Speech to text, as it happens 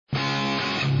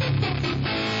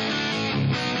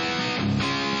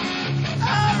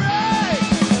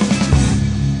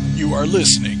are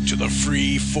listening to the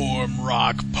Freeform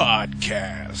Rock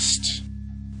Podcast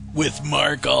with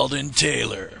Mark Alden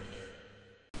Taylor.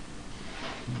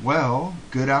 Well,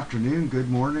 good afternoon, good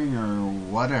morning, or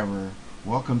whatever.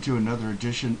 Welcome to another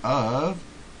edition of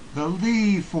the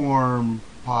Leeform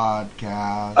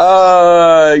Podcast.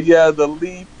 The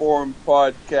Leeform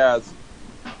Podcast.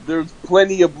 There's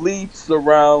plenty of leaves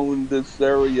around this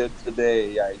area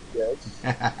today, I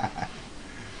guess.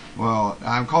 Well,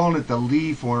 I'm calling it the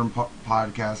Leeform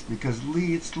Podcast because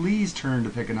it's Lee's turn to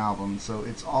pick an album, so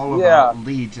it's all about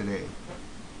Lee today.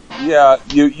 Yeah,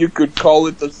 you could call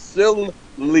it the Sil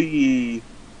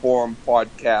Leeform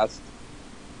Podcast.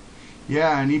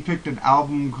 Yeah, and he picked an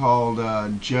album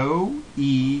called Joe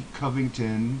E.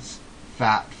 Covington's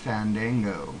Fat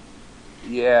Fandango.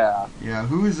 Yeah. Yeah,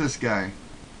 who is this guy?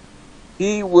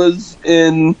 He was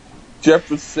in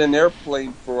Jefferson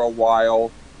Airplane for a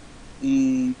while.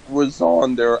 He was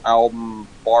on their album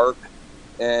Bark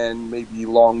and maybe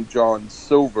Long John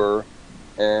Silver,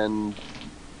 and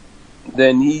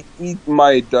then he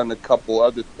might have done a couple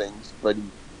other things, but he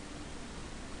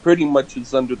pretty much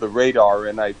is under the radar,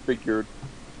 and I figured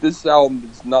this album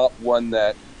is not one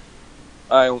that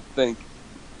I don't think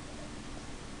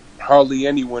hardly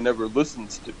anyone ever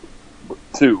listens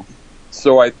to.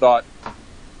 So I thought,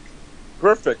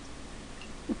 perfect.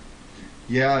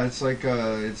 Yeah, it's like,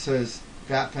 it says,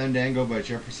 Fat Fandango by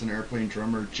Jefferson Airplane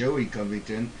drummer Joey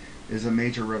Covington is a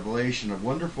major revelation, a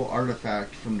wonderful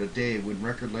artifact from the day when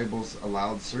record labels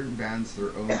allowed certain bands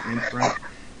their own imprint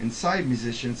and side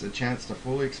musicians a chance to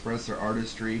fully express their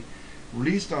artistry.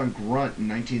 Released on Grunt in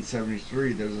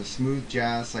 1973, there's a smooth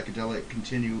jazz, psychedelic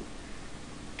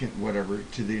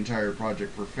to the entire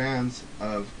project. For fans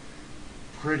of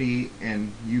Pretty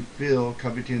and You Feel,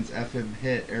 Covington's FM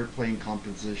hit Airplane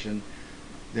composition,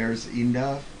 there's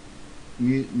enough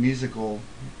musical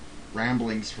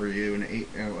ramblings for you and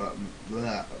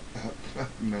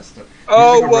messed up.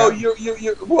 Oh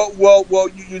well,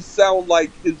 you sound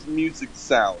like his music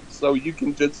sounds. So you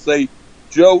can just say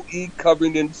Joe E.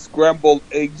 Covington scrambled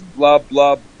eggs, blah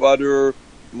blah butter,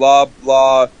 blah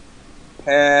blah,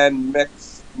 pan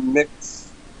mix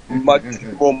much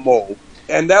momo,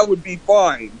 and that would be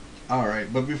fine. All right,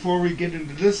 but before we get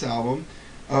into this album.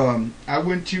 I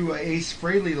went to Ace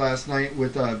Frehley last night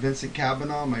with Vincent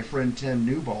Cavanaugh, my friend Tim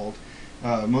Newbold.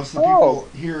 Most of the people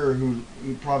here who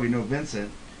probably know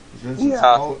Vincent.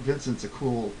 Vincent's a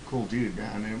cool dude,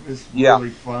 man. It was really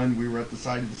fun. We were at the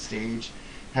side of the stage,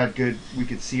 we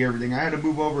could see everything. I had to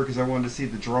move over because I wanted to see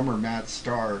the drummer Matt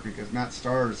Starr, because Matt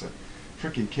Starr is a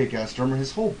freaking kick-ass drummer.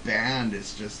 His whole band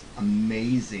is just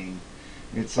amazing.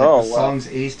 It's like songs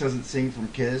Ace doesn't sing from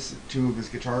Kiss. Two of his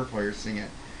guitar players sing it.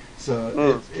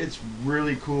 So it's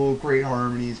really cool, great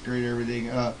harmonies, great everything.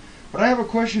 But I have a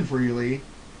question for you, Lee.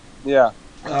 Yeah.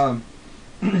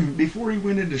 Before he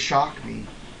went into Shock Me,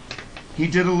 he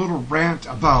did a little rant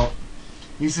about.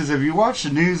 He says, "Have you watched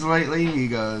the news lately?" He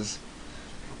goes,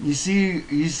 "You see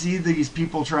these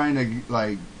people trying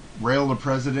to rail the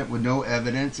president with no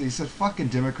evidence." He said, "Fucking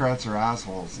Democrats are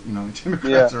assholes.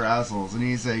 Democrats are assholes."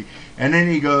 And then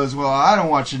he goes, "Well, I don't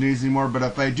watch the news anymore, but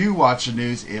if I do watch the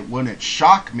news, it wouldn't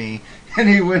shock me." And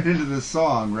he went into the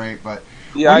song, right? But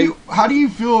how do you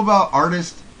feel about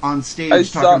artists on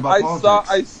stage talking about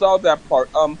politics? I saw that part.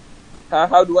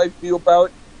 How do I feel about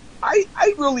it?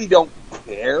 I really don't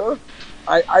care.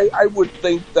 I would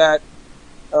think that,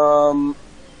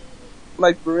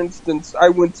 like, for instance, I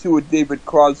went to a David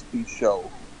Crosby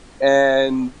show,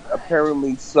 and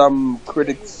apparently some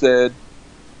critics said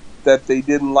that they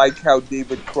didn't like how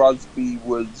David Crosby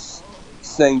was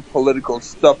saying political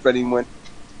stuff, and he went,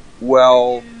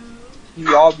 well, he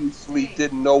obviously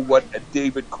didn't know what a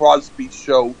David Crosby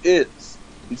show is.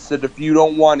 He said, if you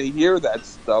don't want to hear that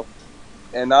stuff,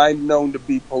 and I'm known to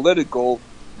be political,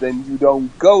 then you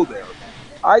don't go there.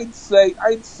 I'd say,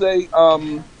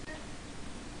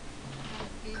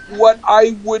 what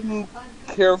I wouldn't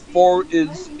care for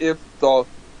is if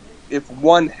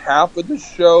one half of the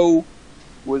show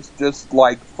was just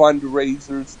like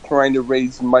fundraisers trying to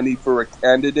raise money for a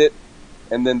candidate,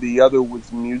 and then the other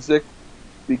was music,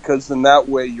 because in that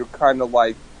way you're kind of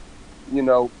like,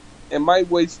 am I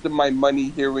wasting my money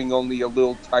hearing only a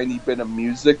little tiny bit of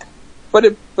music? But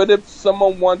if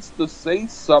someone wants to say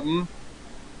something,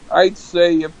 I'd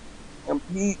say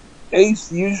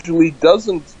Ace usually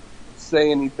doesn't say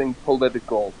anything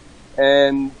political,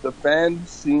 and the fans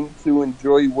seem to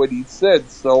enjoy what he said,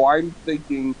 so I'm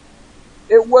thinking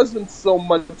it wasn't so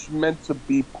much meant to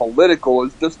be political,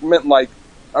 it's just meant like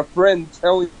a friend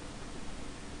telling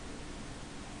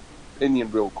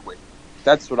opinion real quick.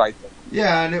 That's what I think.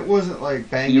 Yeah, and it wasn't like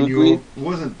banging you. It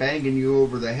wasn't banging you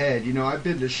over the head. You know, I've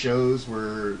been to shows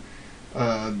where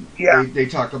they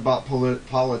talk about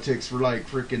politics for like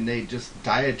freaking. They just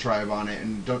diatribe on it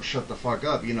and don't shut the fuck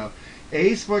up. You know,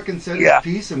 Ace fucking said his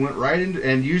piece and went right into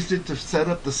and used it to set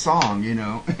up the song. You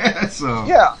know, so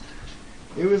yeah.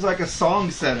 It was like a song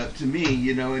setup to me,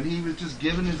 you know, and he was just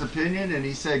giving his opinion, and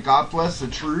he said, "God bless the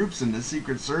troops and the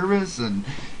Secret Service," and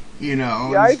you know.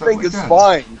 Yeah, I think it's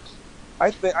fine.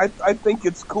 I think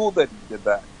it's cool that he did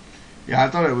that. Yeah, I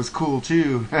thought it was cool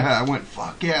too. I went,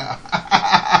 "Fuck yeah!"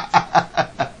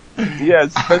 Yeah,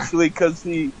 especially because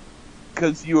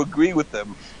you agree with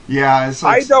him. Yeah, it's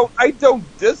like, I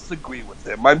don't disagree with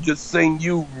him. I'm just saying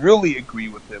you really agree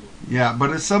with him. Yeah, but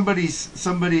if somebody,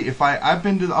 if I've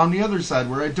been to on the other side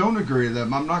where I don't agree with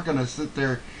them, I'm not gonna sit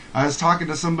there. I was talking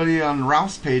to somebody on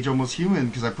Ralph's page, Almost Human,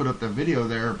 because I put up the video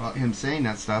there about him saying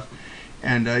that stuff,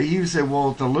 and he said,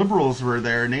 "Well, if the liberals were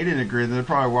there and they didn't agree, they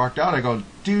probably walked out." I go,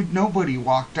 "Dude, nobody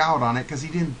walked out on it because he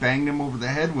didn't bang them over the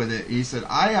head with it." He said,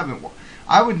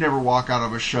 I would never walk out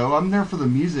of a show. I'm there for the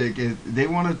music. If they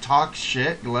want to talk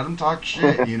shit, let them talk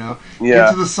shit, you know. Yeah.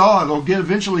 Get to the song. They'll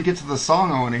eventually get to the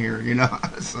song I want to hear, you know.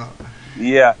 So.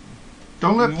 Yeah.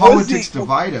 Don't let politics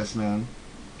divide us, man.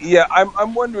 Yeah,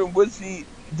 I'm wondering,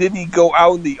 did he go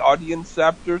out in the audience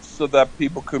after so that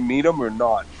people could meet him or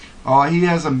not? Oh, you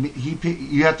have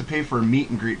to pay for a meet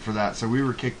and greet for that, so we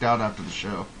were kicked out after the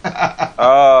show.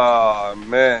 Oh,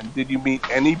 man. Did you meet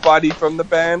anybody from the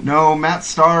band? No, Matt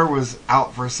Starr was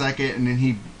out for a second, and then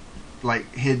he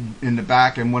hid in the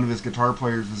back, and one of his guitar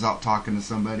players was out talking to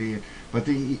somebody. But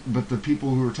the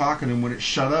people who were talking to him wouldn't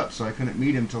shut up, so I couldn't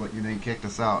meet him till they kicked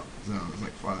us out. So I was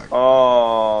like, fuck.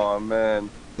 Oh,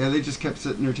 man. Yeah, they just kept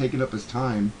sitting there taking up his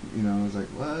time. You know, I was like,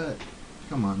 what?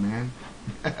 Come on, man.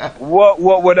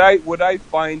 What I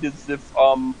find is if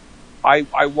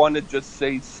I want to just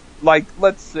say, like,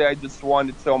 let's say I just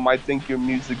want to tell them I think your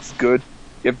music's good.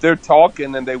 If they're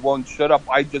talking and they won't shut up,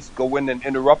 I just go in and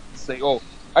interrupt and say, "Oh,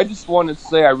 I just want to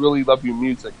say I really love your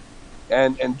music,"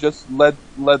 and just let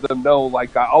them know.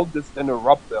 Like, I'll just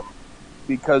interrupt them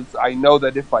because I know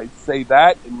that if I say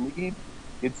that and leave,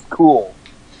 it's cool.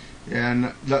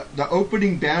 And the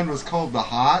opening band was called the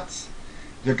Hots.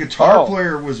 The guitar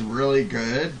player was really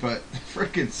good, but the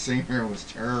freaking singer was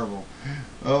terrible.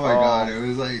 Oh my god, it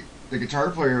was like the guitar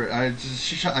player. I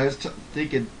was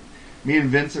thinking, me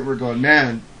and Vincent were going,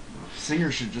 man,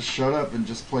 singers should just shut up and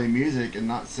just play music and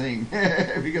not sing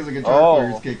because the guitar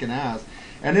player is kicking ass.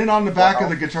 And then on the back of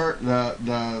the guitar,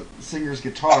 the singer's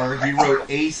guitar, he wrote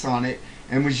Ace on it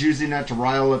and was using that to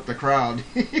rile up the crowd.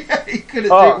 He couldn't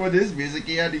do it with his music.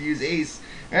 He had to use Ace.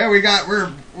 Yeah,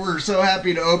 we're so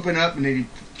happy to open up, and then he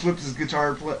flips his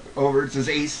guitar over. It says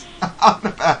Ace on the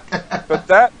back. But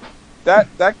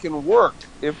that can work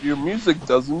if your music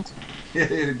doesn't.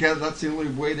 Yeah, that's the only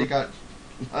way they got.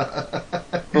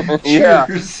 Yeah.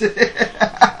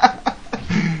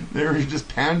 They were just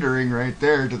pandering right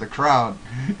there to the crowd.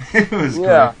 It was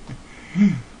great.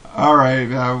 All right,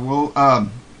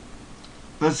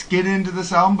 let's get into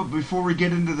this album. But before we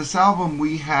get into this album,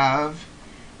 we have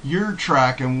your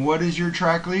track. And what is your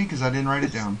track, Lee? Because I didn't write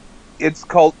it down. It's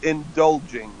called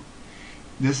Indulging.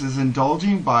 This is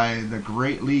Indulging by the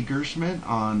great Lee Gershman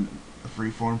on the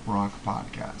Freeform Rock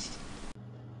Podcast.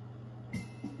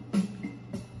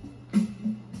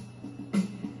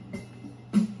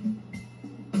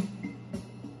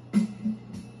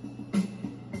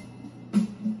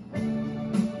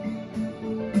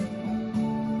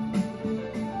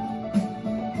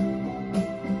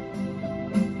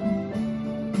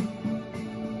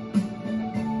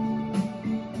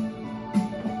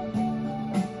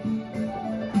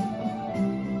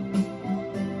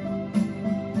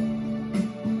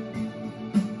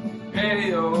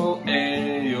 Ayo,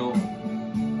 ayo,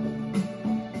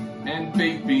 and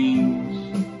baked beans.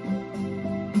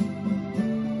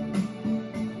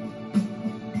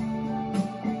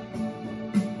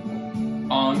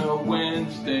 On a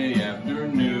Wednesday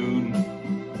afternoon,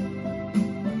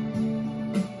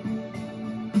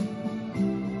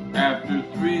 after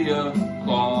 3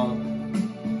 o'clock,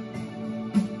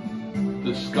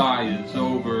 the sky is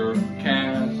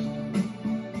overcast.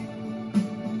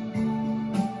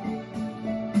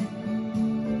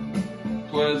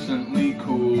 Pleasantly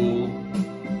cool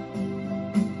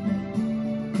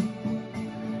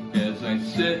as I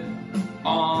sit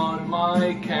on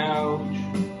my couch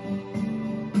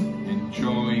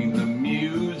enjoying the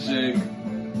music,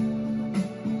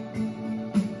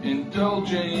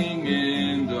 indulging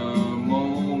in the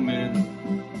moment.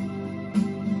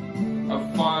 A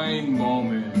fine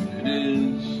moment it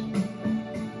is.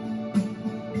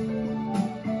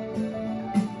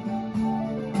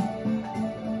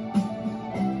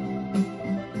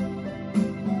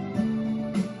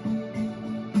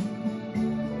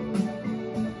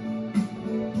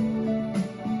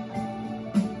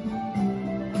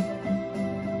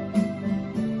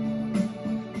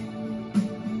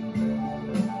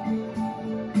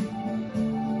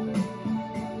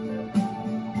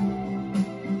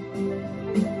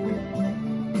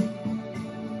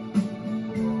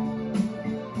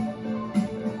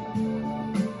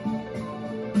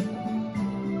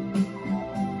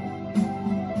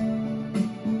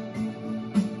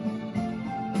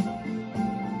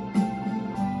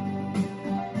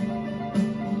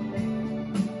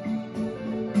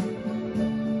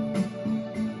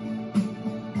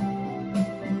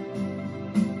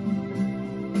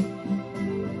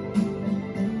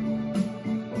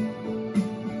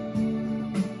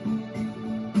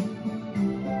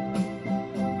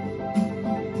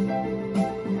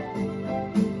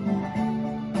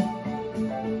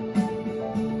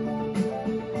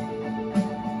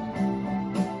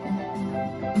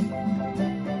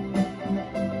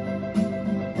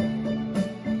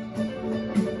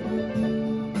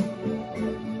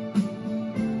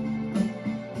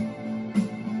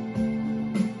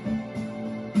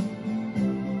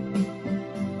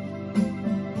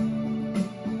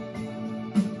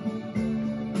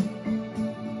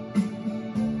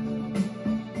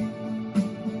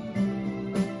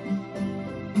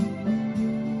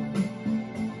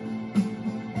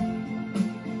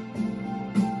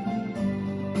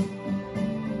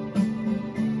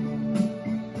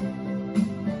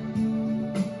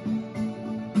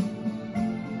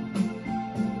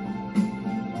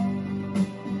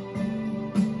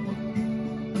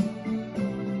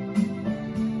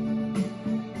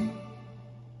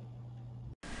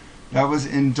 That was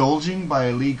Indulging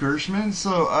by Lee Gershman.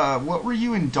 So, what were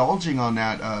you indulging on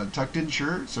that? Tucked in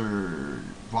shirts or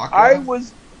vodka? I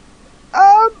was,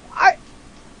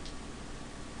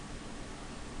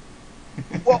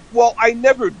 well, I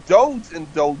never don't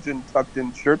indulge in tucked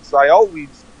in shirts.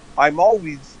 I'm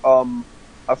always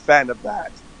a fan of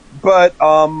that. But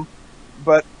I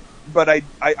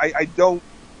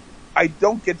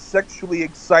don't get sexually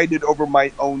excited over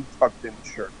my own tucked in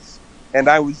shirts. And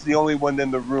I was the only one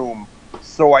in the room,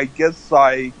 so I guess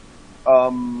I,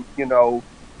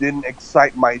 didn't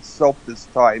excite myself this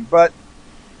time. But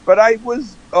I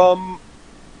was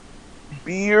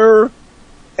beer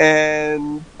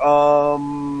and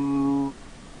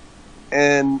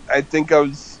I think I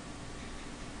was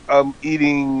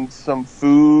eating some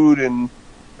food, and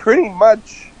pretty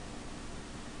much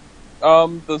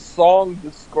the song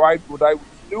described what I was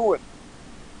doing.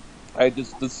 I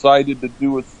just decided to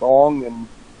do a song, and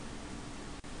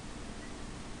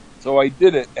so I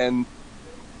did it. And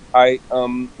I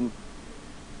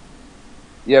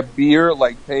beer,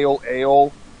 like pale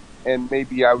ale, and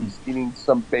maybe I was eating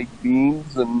some baked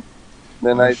beans, and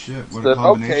then said,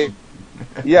 okay,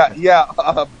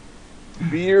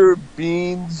 beer,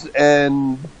 beans,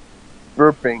 and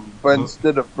burping, but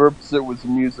instead of burps, it was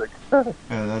music. Yeah,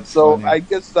 that's so funny. I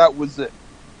guess that was it.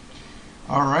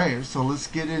 All right, so let's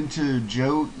get into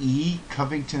Joe E.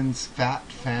 Covington's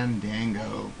Fat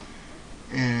Fandango.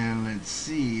 And let's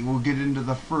see, we'll get into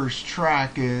the first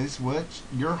track is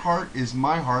Your Heart Is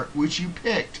My Heart, which you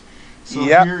picked. So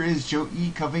Here is Joe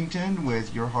E. Covington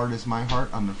with Your Heart Is My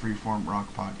Heart on the Freeform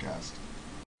Rock Podcast.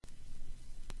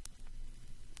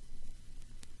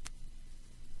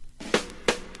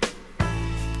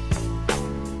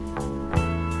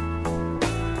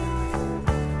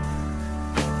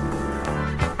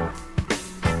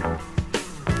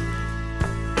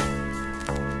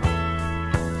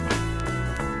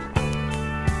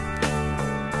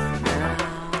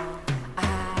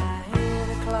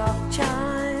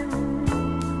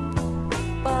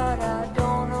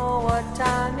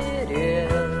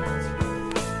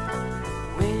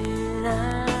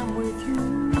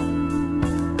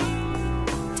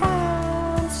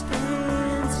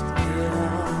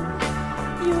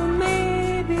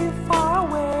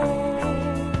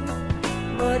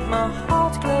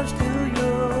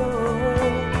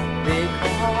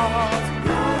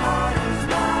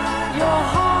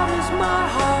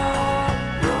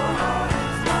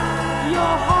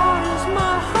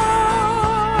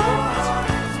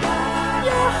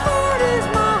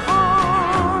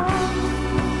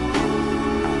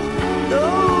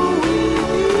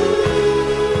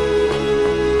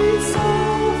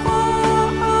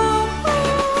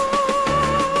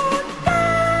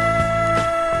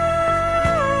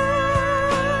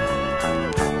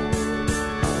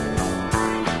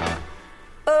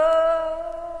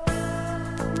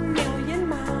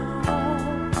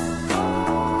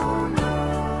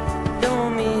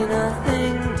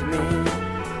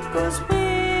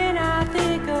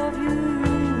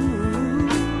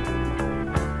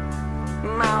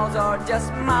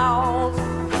 Just mouths,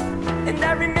 and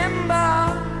I remember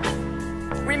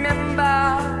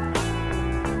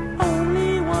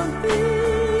only one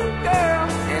thing, girl,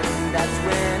 and that's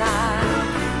when I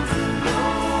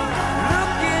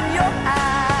look in your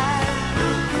eyes.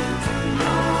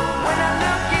 When I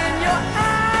look in your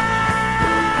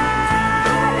eyes,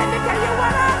 let me tell you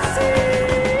what I see.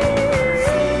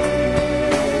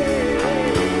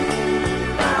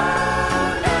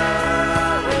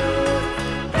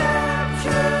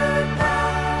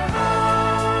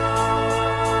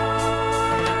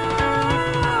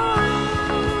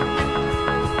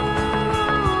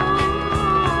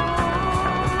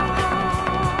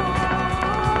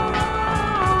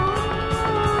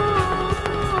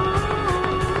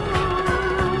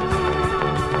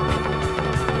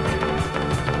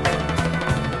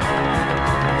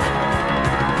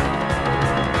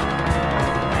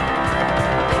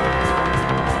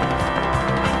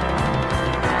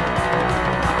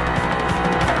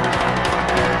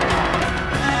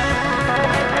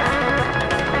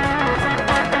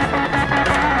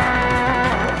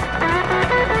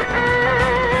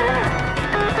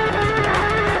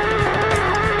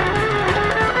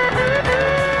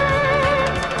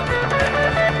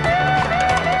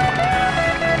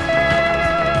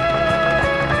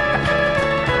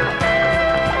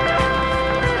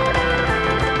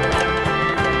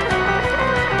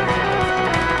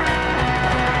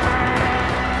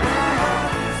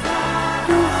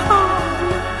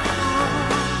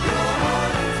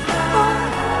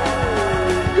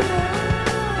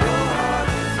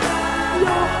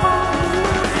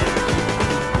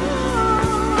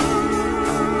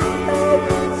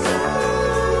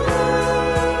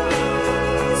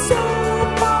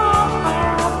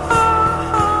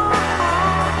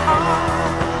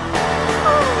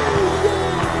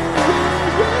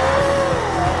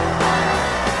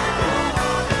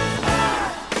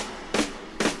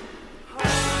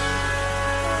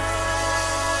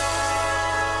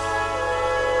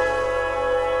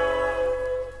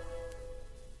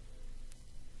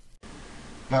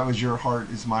 that was Your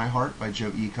Heart Is My Heart by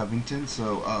Joe E. Covington.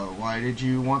 So why did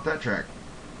you want that track?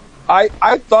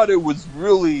 I thought it was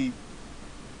really,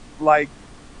 like,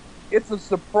 it's a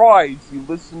surprise. You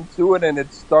listen to it and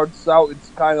it starts out, it's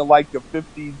kind of like a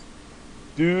 50s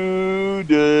do-da-da-da,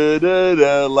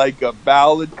 like a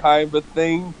ballad kind of a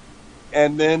thing.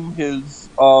 And then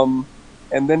and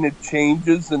then it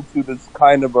changes into this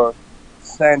kind of a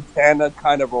Santana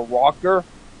kind of a rocker.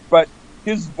 But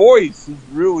his voice is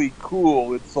really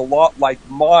cool. It's a lot like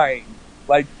mine.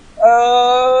 Like,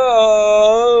 oh,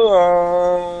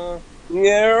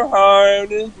 your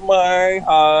heart is my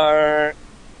heart.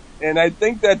 And I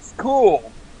think that's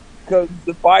cool. Because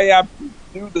if I have to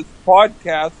do this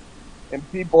podcast and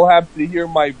people have to hear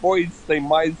my voice, they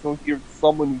might as well hear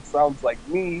someone who sounds like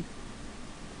me.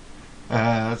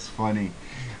 That's funny.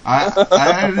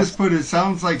 I just put it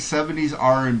sounds like 70s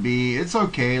R&B. It's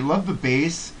okay. Love the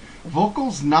bass.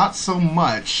 Vocals not so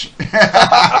much.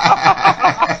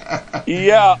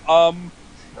 Yeah.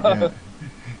 Yeah.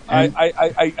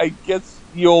 I guess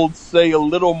you'll say a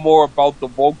little more about the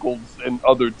vocals in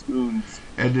other tunes.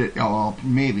 And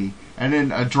maybe. And then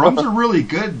drums are really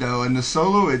good though. And the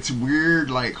solo, it's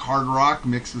weird, like hard rock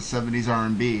mixed with 70s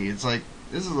R&B. It's like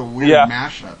this is a weird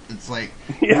mashup. It's like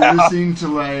you're listening to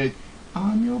like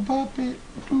I'm your puppet,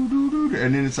 doo doo doo,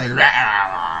 and then it's like, what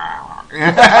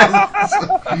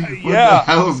the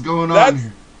hell's going on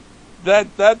here?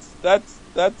 That's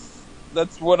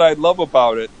what I love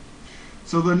about it.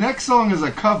 So the next song is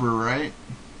a cover, right?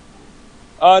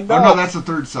 No. Oh, no, that's the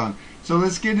third song. So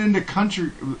let's get into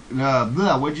country.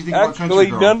 What do you think about Country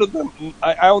Girl? Actually, none of them.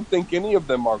 I don't think any of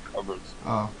them are covers.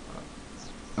 Oh,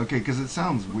 okay, because it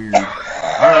sounds weird. All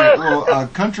right, well,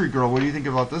 Country Girl. What do you think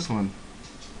about this one?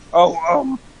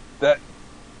 Oh, that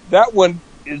one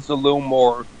is a little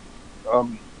more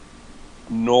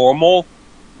normal.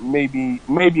 Maybe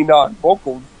not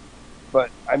vocals,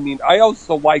 but I mean, I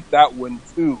also like that one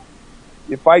too.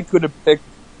 If I could have picked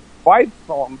 5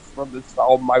 songs from this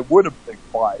album, I would have picked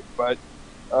 5, but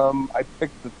I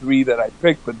picked the 3 that I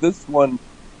picked. But this one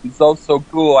is also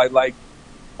cool. I like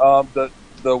the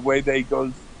way they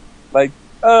goes like,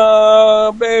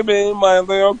 oh, baby, my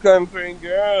little country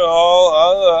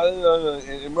girl.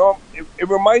 It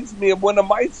reminds me of one of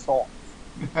my songs.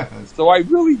 So I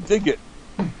really dig it.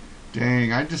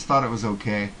 Dang, I just thought it was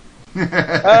okay.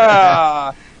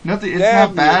 Nothing. It's Damn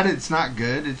not bad. It's not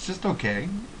good. It's just okay.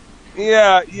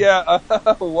 Yeah.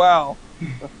 Wow.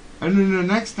 And then the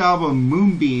next album,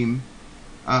 Moonbeam.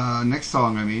 Next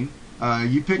song, I mean.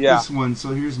 You picked this one, so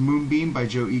here's Moonbeam by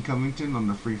Joe E. Covington on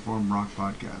the Freeform Rock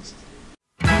Podcast.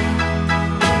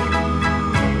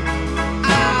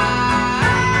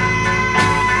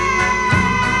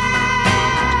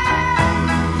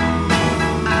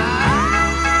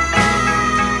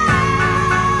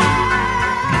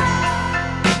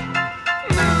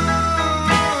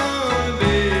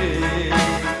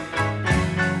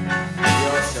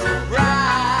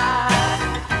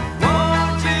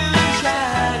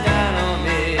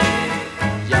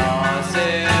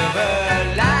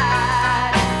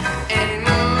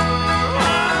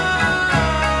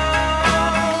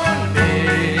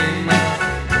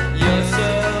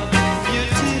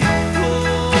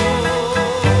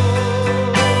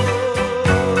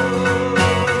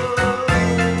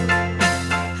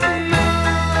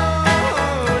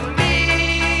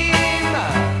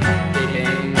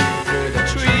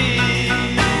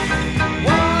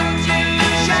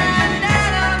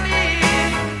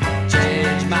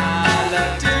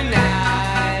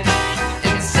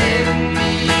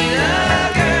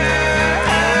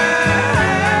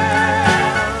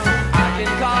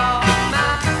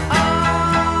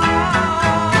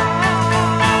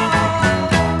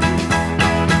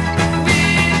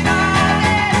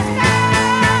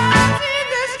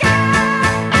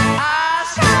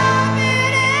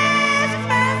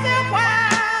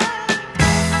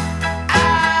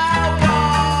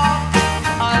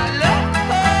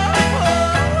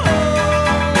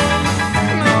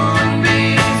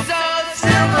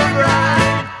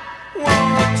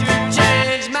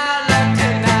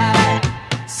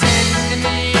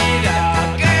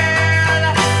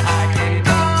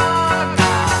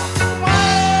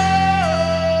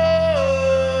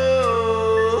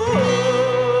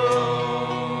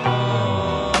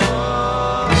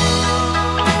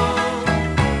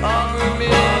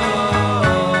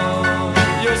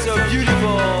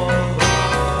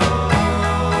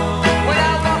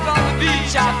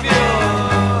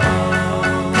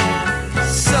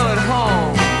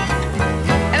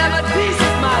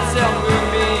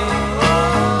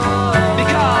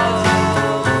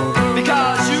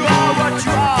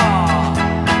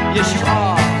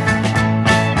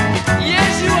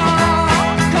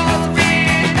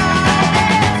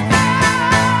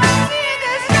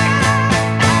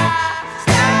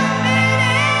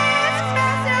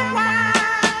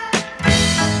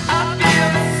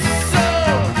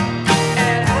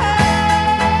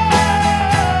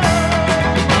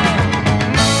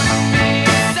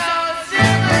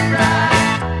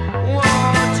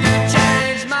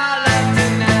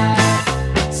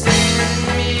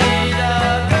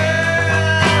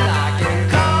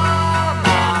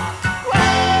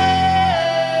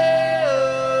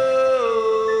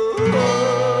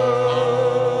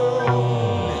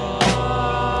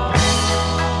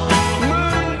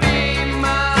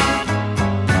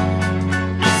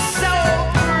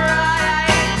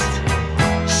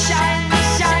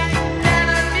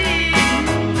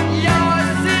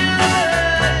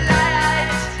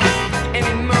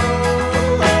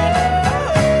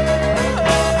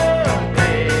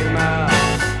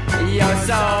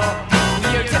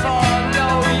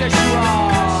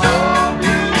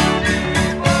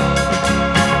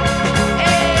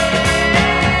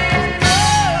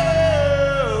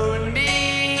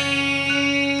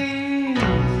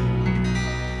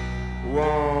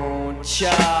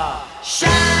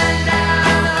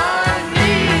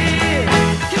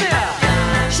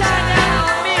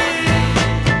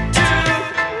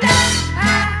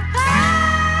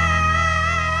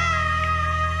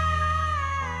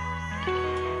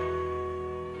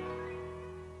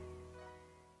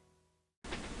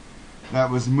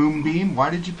 was Moonbeam. Why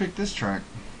did you pick this track?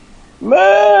 Moonbeam,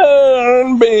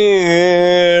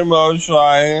 oh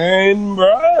shine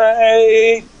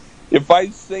bright. If I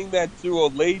sing that to a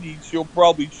lady, she'll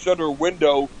probably shut her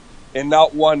window and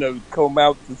not want to come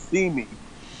out to see me.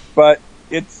 But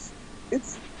it's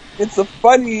a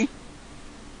funny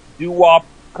doo-wop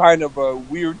kind of a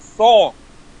weird song.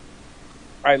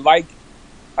 I like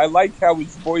how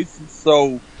his voice is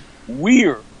so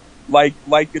weird, like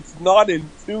it's not in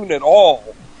tune at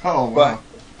all. Oh wow!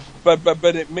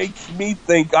 But it makes me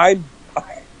think I'm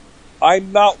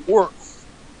not worse,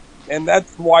 and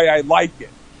that's why I like it,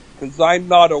 because I'm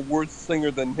not a worse singer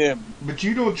than him. But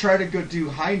you don't try to go do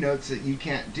high notes that you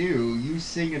can't do. You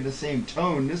sing in the same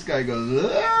tone. This guy goes.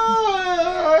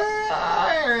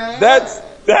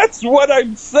 That's what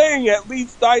I'm saying. At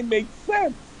least I make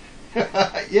sense.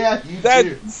 Yeah, you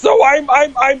do. So I'm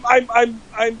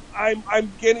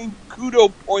getting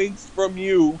kudo points from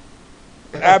you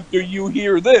after you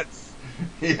hear this.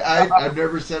 Yeah, I've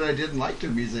never said I didn't like the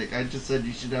music. I just said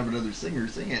you should have another singer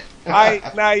sing it.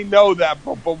 I know that,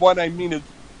 but what I mean is,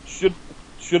 should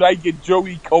I get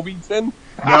Joey Covington?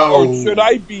 No. Or should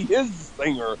I be his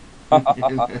singer?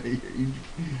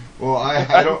 Well,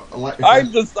 I don't like.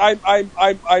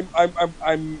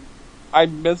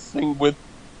 I'm messing with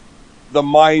the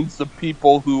minds of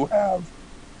people who have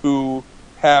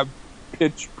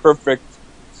pitch perfect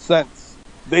sense.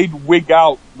 They'd wig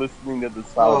out listening to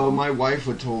this album. Oh, my wife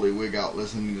would totally wig out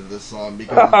listening to this song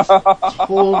because it's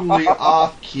totally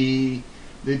off key.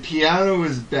 The piano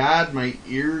is bad. My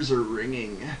ears are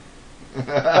ringing.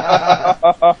 I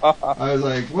was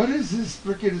like, what is this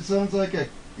freaking? It sounds like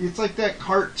it's like that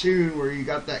cartoon where you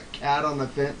got that cat on the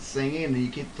fence singing and you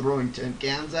keep throwing tin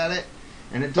cans at it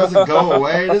and it doesn't go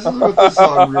away. This is what this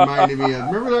song reminded me of.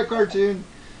 Remember that cartoon?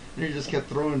 And you just kept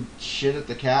throwing shit at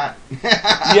the cat.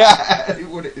 Yeah.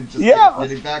 It just kept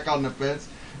getting back on the fence.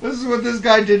 This is what this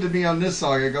guy did to me on this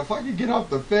song. I go, fucking get off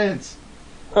the fence.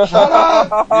 Shut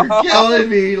up. You're killing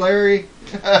me, Larry.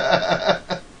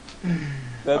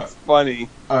 That's funny.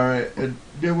 All right, and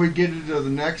then we get into the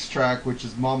next track, which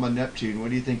is Mama Neptune. What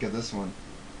do you think of this one?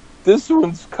 This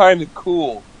one's kind of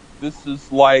cool. This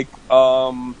is like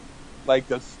a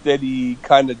steady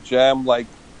kind of jam, like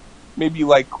maybe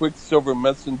like Quicksilver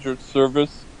Messenger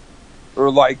Service, or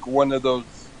like one of those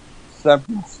San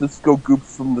Francisco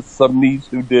groups from the 70s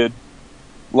who did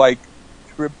like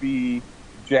trippy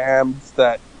jams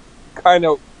that kind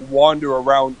of wander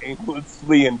around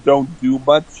aimlessly and don't do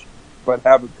much, but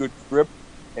have a good trip.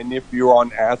 And if you're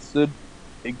on acid,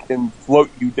 it can float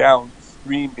you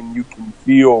downstream and you can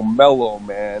feel mellow,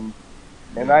 man.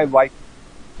 And I like it.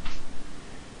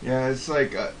 Yeah, it's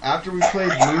like after we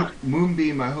played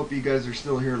Moonbeam, I hope you guys are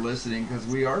still here listening because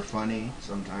we are funny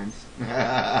sometimes.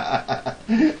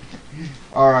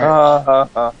 All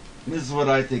right. This is what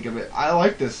I think of it. I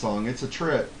like this song. It's a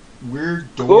trip.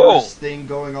 Weird Doors thing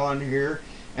going on here.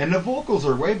 And the vocals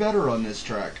are way better on this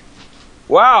track.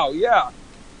 Wow, yeah.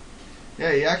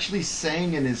 Yeah, he actually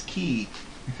sang in his key.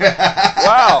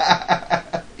 Wow.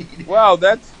 Wow,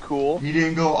 that's cool. He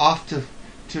didn't go off to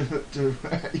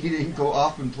he didn't go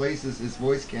off in places his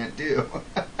voice can't do.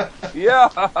 Yeah.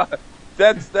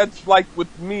 That's like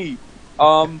with me.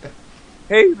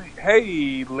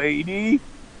 Hey lady.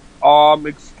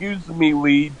 Excuse me,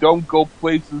 Lee, don't go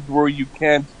places where you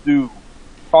can't do.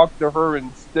 Talk to her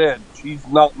instead. She's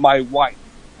not my wife.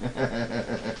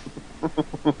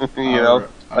 You know,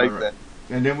 like that.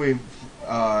 And then we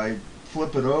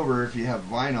flip it over if you have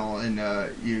vinyl, and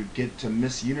you get to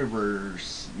Miss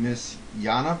Universe. Miss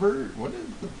Yaniver? What is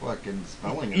the fucking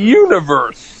spelling of it?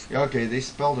 Universe. Okay, they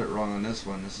spelled it wrong on this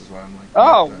one. This is why I'm like...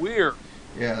 Oh, weird.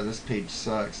 Yeah, this page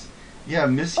sucks. Yeah,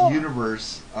 Miss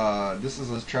Universe. This is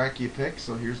a track you pick,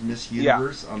 so here's Miss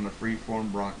Universe on the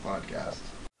Freeform Rock Podcast.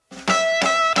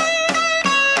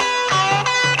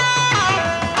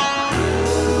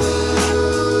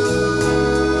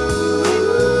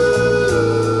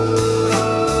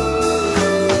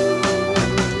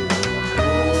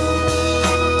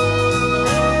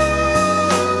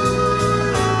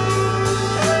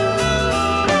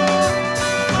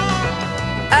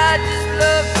 I just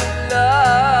love to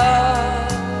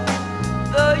love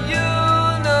the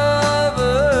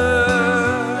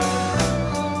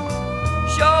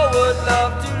universe.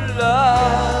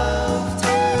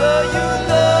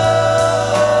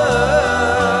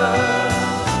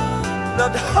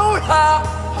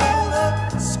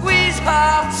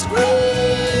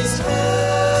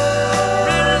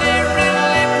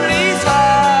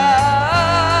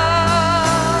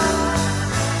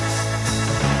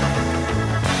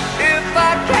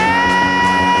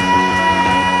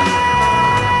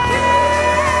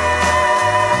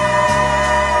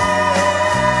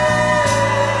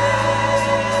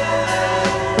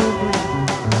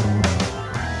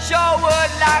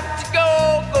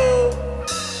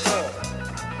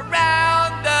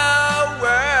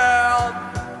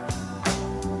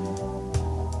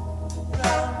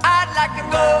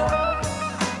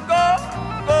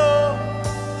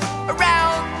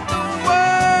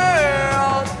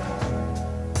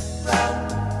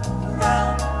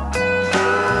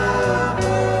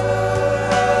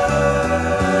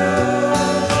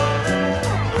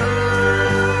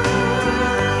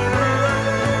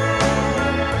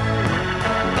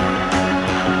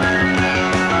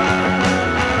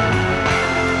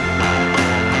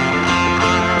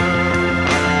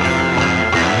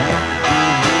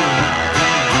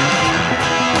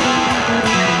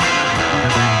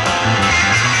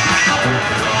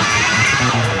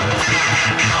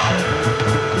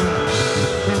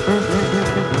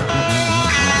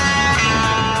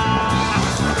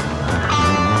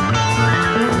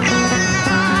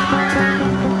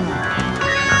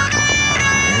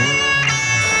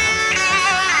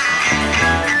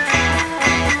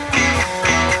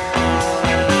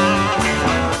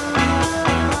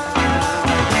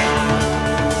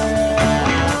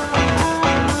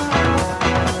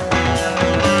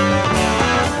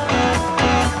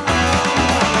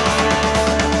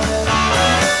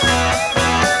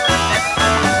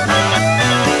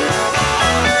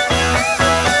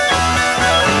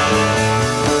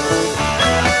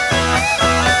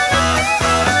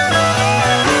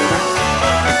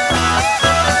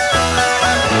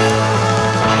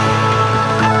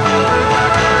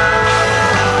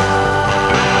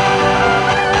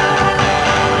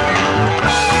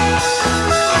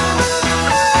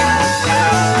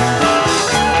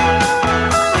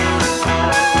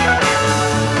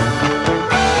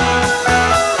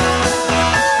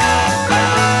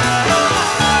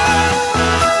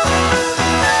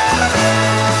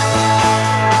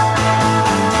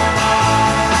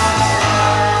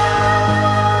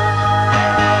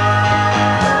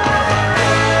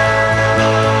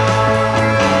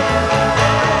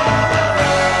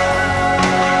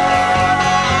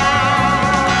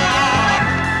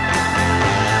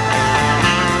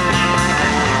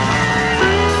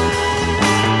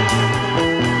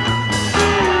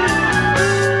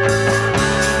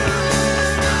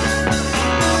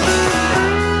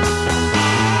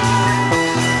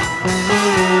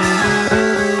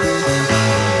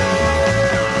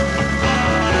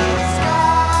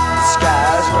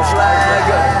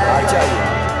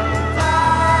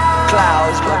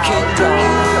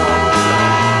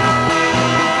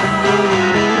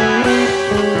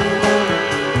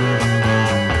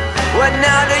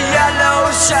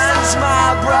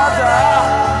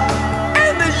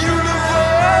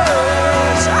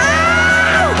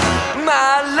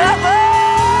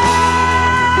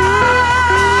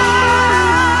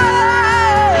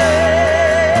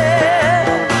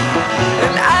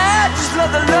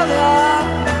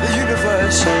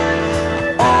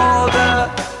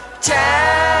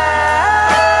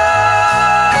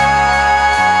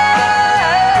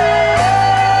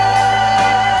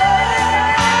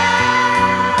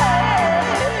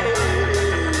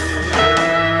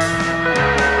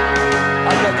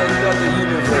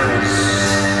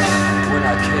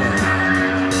 can.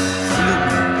 Feel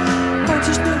me. I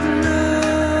just never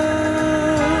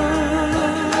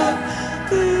love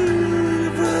the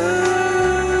universe.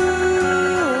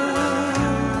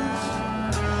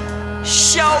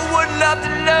 Sure would love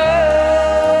to love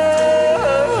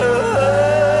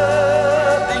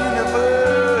the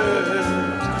universe.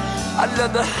 I'd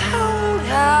love to hold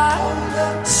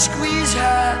her, squeeze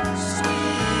her,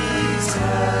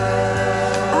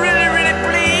 really, really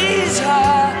please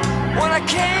her when I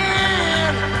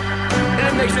can. And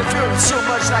it makes me feel so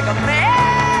much like a man.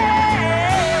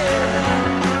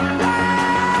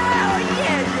 Wow,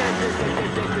 yeah.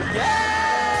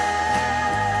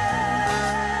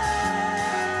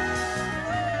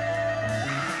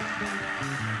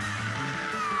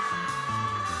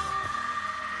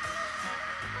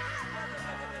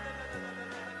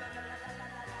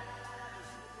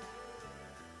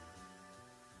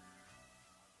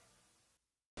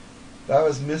 That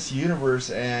was Miss Universe,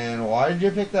 and why did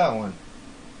you pick that one?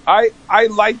 I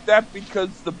like that because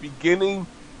the beginning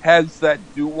has that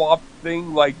doo-wop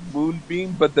thing like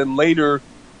Moonbeam, but then later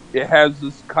it has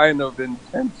this kind of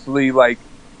intensely like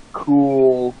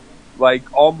cool, like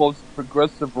almost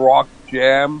progressive rock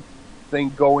jam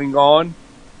thing going on,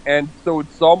 and so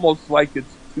it's almost like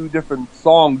it's two different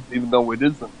songs even though it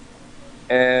isn't.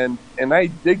 And I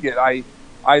dig it. I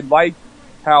like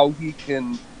how he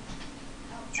can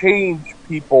change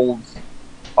people's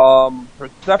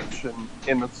perception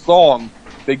in a song.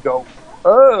 They go,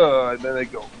 and then they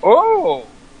go, oh.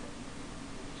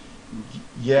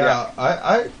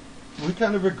 Yeah. We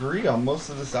kind of agree on most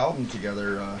of this album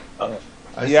together.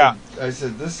 I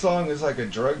said this song is like a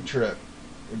drug trip,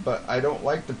 but I don't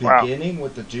like the beginning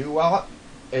with the doo-wop,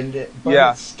 but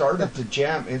it started to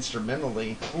jam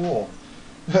instrumentally. Cool.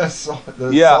 The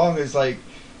song is like,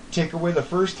 take away the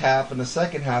first half and the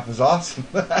second half is awesome.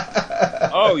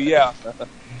 Oh yeah.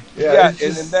 Yeah,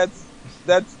 and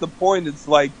that's the point. It's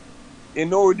like,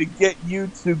 in order to get you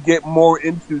to get more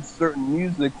into certain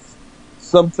music,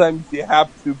 sometimes you have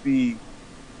to be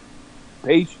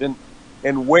patient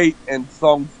and wait, and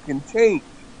songs can change.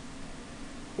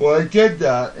 Well, I did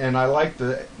that, and I liked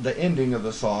the ending of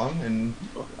the song. And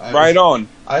I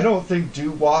don't think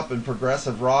doo-wop and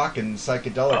progressive rock and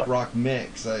psychedelic rock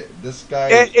mix. This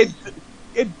guy...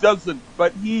 It doesn't,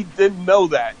 but he didn't know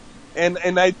that.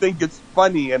 And I think it's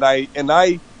funny, and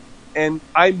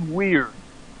I'm weird,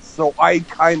 so I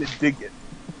kind of dig it.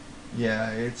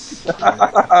 Yeah, it's...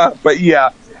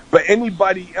 but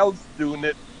anybody else doing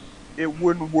it, it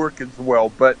wouldn't work as well.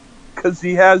 But because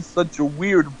he has such a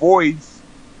weird voice,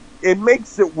 it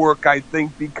makes it work, I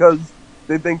think, because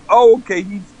they think, oh, okay,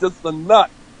 he's just a nut.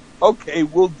 Okay,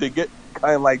 we'll dig it,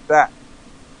 kind of like that.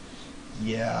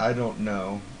 Yeah, I don't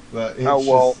know, but it's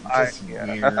just weird.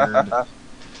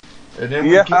 And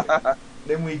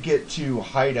then we get to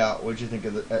Hideout. What'd you think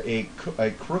of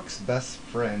a crook's best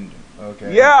friend?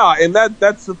 Okay. Yeah, and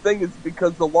that's the thing, is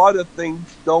because a lot of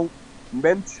things don't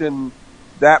mention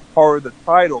that part of the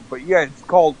title. But yeah, it's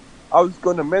called. I was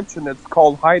going to mention it's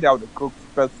called Hideout, a crook's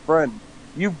best friend.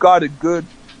 You've got a good.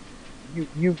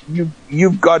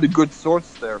 You've got a good source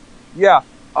there. Yeah.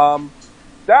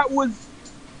 That was.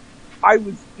 I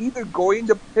was either going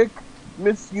to pick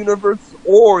Miss Universe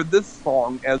or this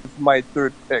song as my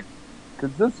third pick,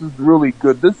 because this is really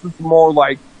good. This is more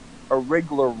like a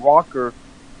regular rocker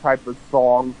type of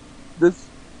song. This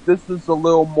is a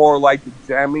little more like a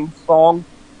jamming song.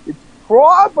 It's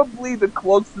probably the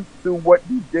closest to what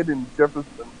he did in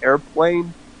Jefferson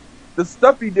Airplane. The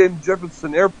stuff he did in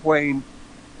Jefferson Airplane,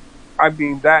 I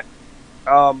mean, that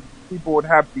people would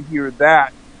have to hear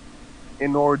that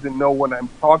in order to know what I'm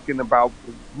talking about,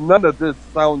 because none of this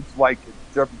sounds like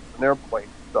it's Jefferson Airplane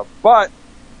stuff. But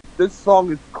this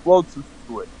song is closest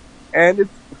to it, and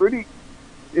it's pretty.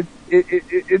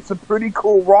 It's a pretty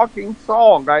cool rocking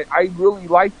song. I really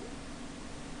like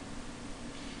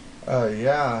it.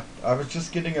 Yeah, I was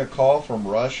just getting a call from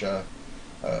Russia.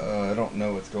 I don't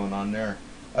know what's going on there.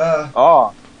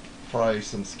 Probably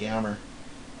some scammer.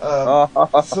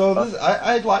 So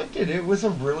I liked it. It was a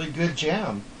really good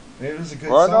jam. It was a good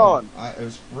song. It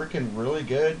was freaking really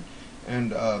good.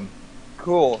 And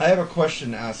cool. I have a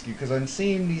question to ask you, because I'm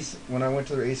seeing these when I went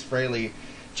to the Ace Frehley.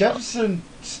 Jefferson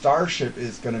Starship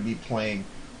is going to be playing.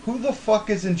 Who the fuck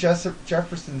is in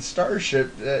Jefferson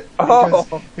Starship?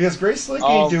 Because Grace Slick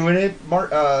ain't doing it.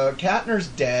 Katner's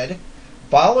dead.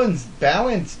 Ballin's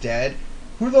dead.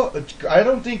 I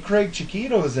don't think Craig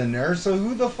Chiquito's in there. So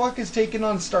who the fuck is taking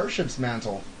on Starship's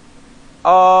mantle?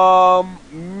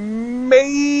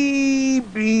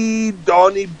 Maybe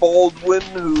Donnie Baldwin,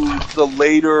 who's the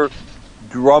later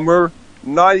drummer,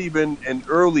 not even an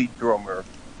early drummer.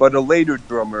 but a later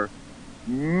drummer.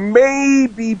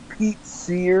 Maybe Pete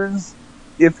Sears,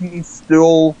 if he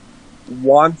still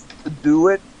wants to do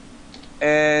it,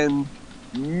 and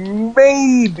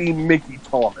maybe Mickey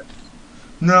Thomas.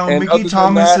 No, And Mickey other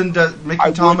Thomas than that,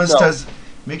 Mickey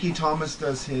Thomas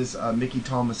does his Mickey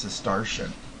Thomas's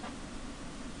Starship.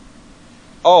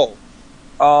 Oh,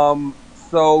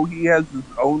 so he has his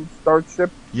own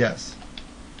Starship, Yes.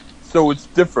 so it's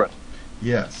different.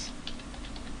 Yes.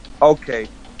 Okay.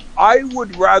 I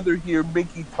would rather hear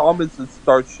Mickey Thomas's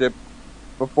Starship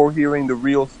before hearing the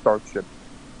real Starship.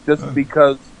 Just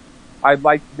because I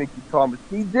like Mickey Thomas.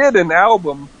 He did an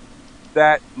album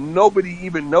that nobody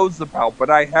even knows about, but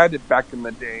I had it back in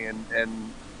the day.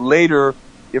 And later,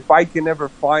 if I can ever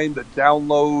find the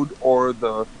download or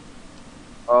the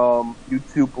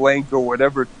YouTube link or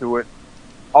whatever to it,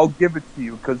 I'll give it to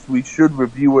you, because we should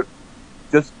review it,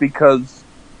 just because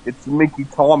it's Mickey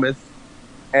Thomas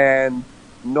and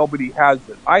nobody has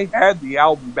it. I had the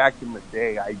album back in the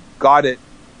day. I got it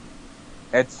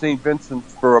at St.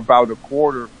 Vincent's for about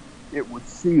 $25. It was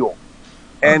sealed.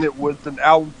 And it was an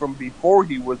album from before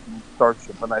he was in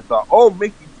Starship. And I thought, oh,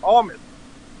 Mickey Thomas.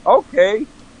 Okay.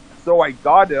 So I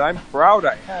got it. I'm proud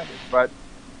I had it. But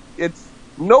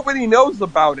nobody knows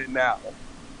about it now.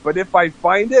 But if I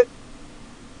find it,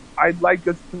 I'd like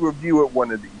us to review it one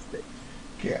of these days.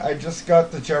 Okay, I just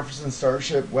got the Jefferson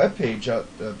Starship webpage out.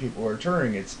 People are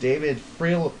touring. It's David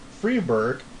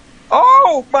Freeberg.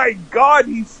 Oh my God,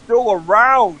 he's still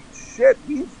around. Shit,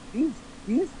 he's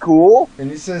cool.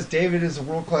 And he says David is a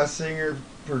world-class singer,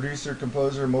 producer,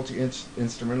 composer,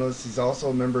 multi-instrumentalist. He's also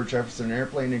a member of Jefferson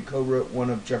Airplane and co-wrote one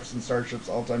of Jefferson Starship's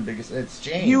all-time biggest hits,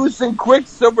 James. He was in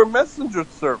Quicksilver Messenger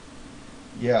Service.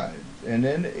 Yeah, and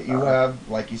then you have,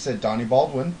 like you said, Donnie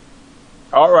Baldwin.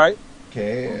 All right.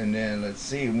 Okay, and then let's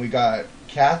see. We got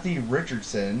Kathy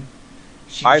Richardson.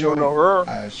 I don't know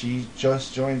her. She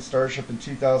just joined Starship in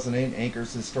 2008.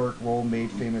 Anchor's historic role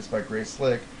made famous by Grace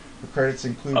Slick. Her credits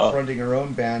include fronting her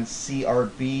own bands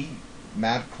CRB,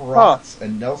 Mad Carrots,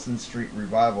 and Nelson Street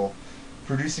Revival.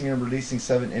 Producing and releasing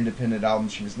 7 independent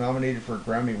albums. She was nominated for a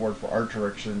Grammy Award for Art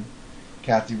Direction.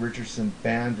 Kathy Richardson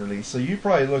band release. So you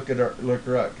probably look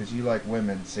her up, because you like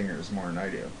women singers more than I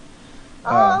do.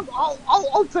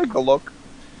 I'll take a look.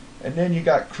 And then you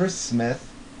got Chris Smith.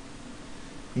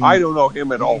 I don't know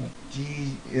him at all.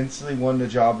 He instantly won the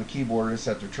job of keyboardist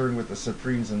after touring with the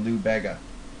Supremes and Lou Bega.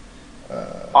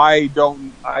 I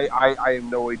have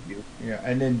no idea. Yeah,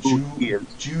 and then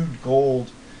Jude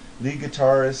Gold, lead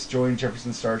guitarist, joined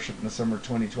Jefferson Starship in the summer of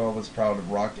 2012. Was proud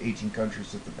of rocked 18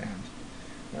 countries with the band.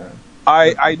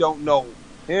 I don't know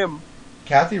him.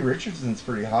 Kathy Richardson's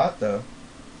pretty hot though.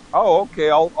 Oh, okay.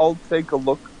 I'll take a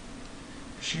look.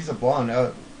 She's a blonde,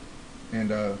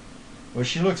 well,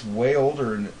 she looks way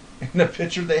older in the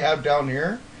picture they have down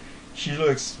here. She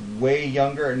looks way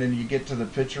younger, and then you get to the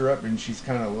picture up, and she's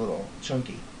kind of a little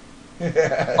chunky.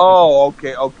 Oh,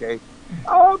 okay.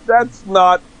 Oh, that's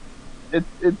not.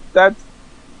 That's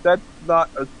not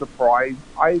a surprise.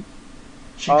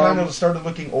 She kind of started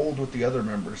looking old with the other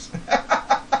members.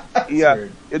 Yeah,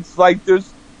 weird. It's like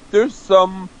there's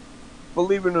some,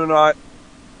 believe it or not,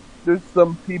 there's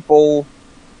some people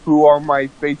who are my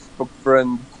Facebook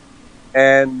friends,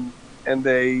 and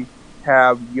they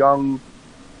have young,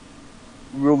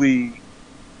 really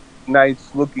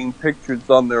nice looking pictures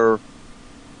on their,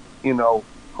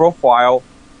 profile,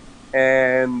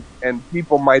 and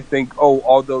people might think, oh,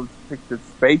 all those pictures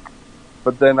fake,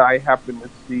 but then I happen to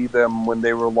see them when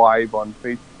they were live on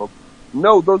Facebook.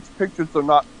 No, those pictures are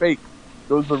not fake.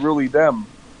 Those are really them,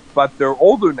 but they're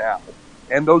older now,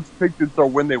 and those pictures are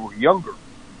when they were younger.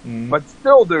 Mm-hmm. But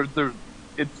still,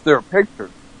 it's their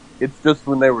pictures. It's just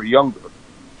when they were younger.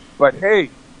 But hey,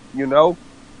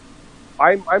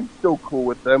 I'm still cool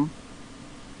with them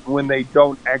when they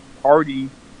don't act party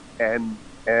and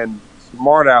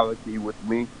smart alecky with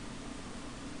me.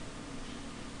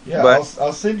 Yeah, but,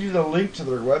 I'll send you the link to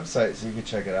their website so you can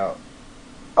check it out.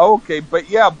 Okay, but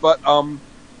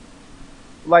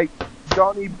like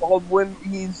Johnny Baldwin,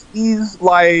 he's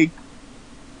like,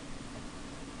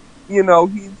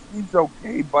 he's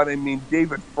okay, but I mean,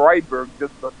 David Freiberg,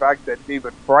 just the fact that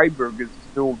David Freiberg is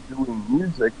still doing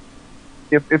music,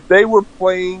 if they were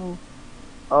playing,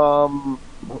 for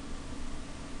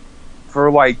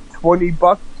like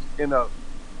 $20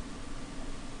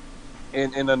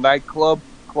 in a nightclub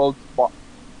close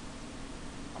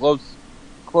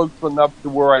enough to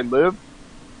where I live,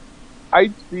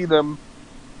 I'd see them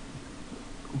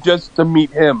just to meet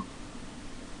him.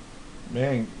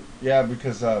 Man, yeah,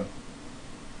 because I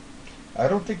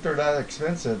don't think they're that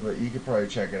expensive, but you could probably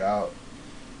check it out.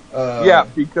 Yeah,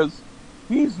 because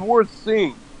he's worth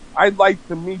seeing. I'd like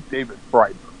to meet David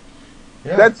Freiberg.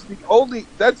 Yeah. That's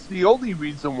the only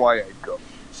reason why I'd go.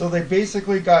 So they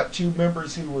basically got two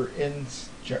members who were in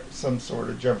some sort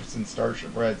of Jefferson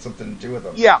Starship or had something to do with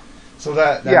them. Yeah. So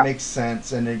that makes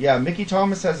sense. And Mickey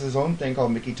Thomas has his own thing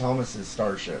called Mickey Thomas's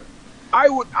Starship.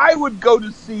 I would go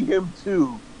to see him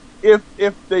too, if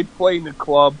they play in the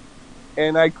club,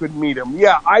 and I could meet him.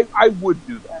 Yeah, I would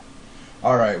do that.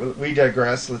 All right, we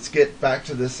digress. Let's get back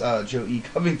to this Joe E.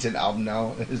 Covington album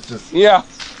now. It's just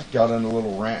got on a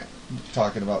little rant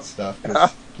talking about stuff.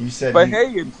 'Cause you said, but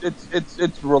hey,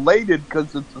 it's related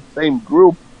because it's the same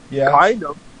group. Yeah, kind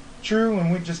of. True,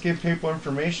 and we just give people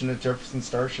information that Jefferson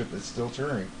Starship is still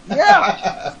touring.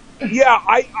 Yeah, yeah,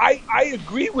 I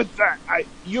agree with that.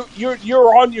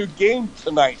 You're on your game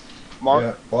tonight, Mark.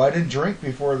 Yeah. Well, I didn't drink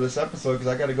before this episode because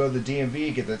I got to go to the DMV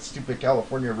and get that stupid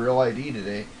California Real ID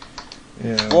today.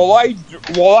 Yeah. Well,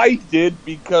 I did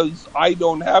because I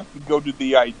don't have to go to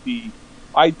the ID.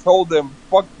 I told them,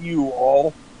 "Fuck you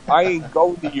all. I ain't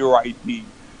going to your ID."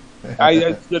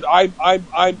 I said, "I'm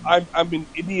an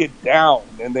idiot down,"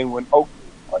 and they went, "Okay,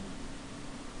 buddy."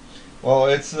 Well,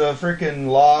 it's a freaking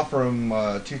law from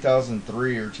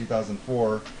 2003 or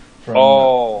 2004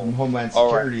 from Homeland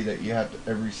Security that you have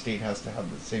to, every state has to have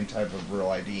the same type of real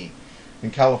ID.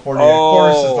 And California, of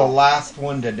course, is the last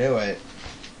one to do it.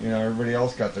 You know, everybody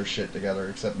else got their shit together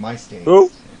except my state. Who?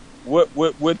 What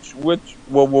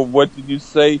did you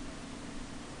say?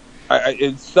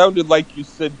 It sounded like you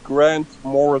said Grant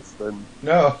Morrison.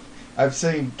 No, I'm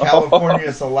saying California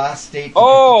is the last state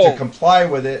to comply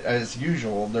with it as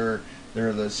usual. They're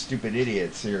the stupid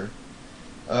idiots here.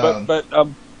 But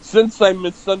since I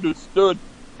misunderstood,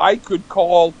 I could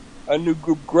call a new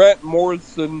group Grant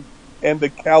Morrison and the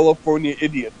California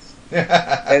Idiots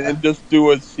and just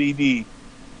do a CD.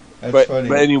 That's funny.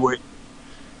 But anyway,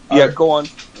 go on.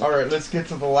 All right, let's get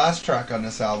to the last track on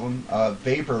this album,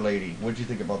 Vapor Lady. What'd you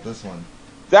think about this one?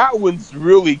 That one's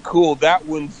really cool. That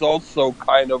one's also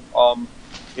kind of,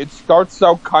 it starts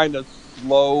out kind of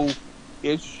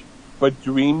slow-ish, but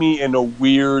dreamy in a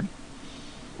weird,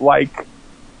 like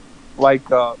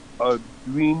a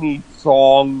dreamy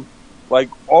song. Like,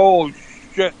 oh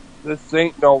shit, this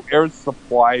ain't no air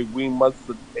supply. We must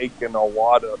have taken a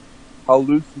lot of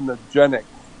hallucinogenics.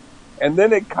 And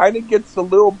then it kind of gets a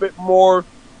little bit more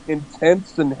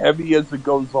intense and heavy as it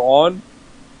goes on.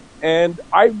 And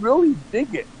I really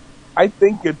dig it. I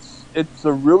think it's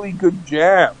a really good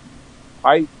jam.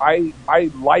 I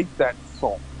like that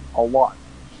song a lot.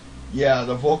 Yeah,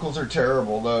 the vocals are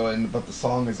terrible though, but the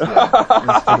song is good.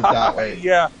 Let's put it that way.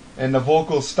 Yeah. And the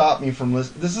vocals stop me from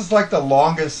listening. This is like the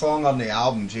longest song on the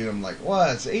album, too. I'm like,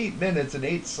 what? It's 8 minutes and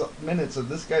 8 minutes of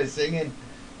this guy singing.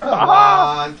 Come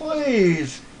on,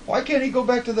 please. Why can't he go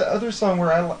back to the other song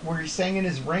where he sang in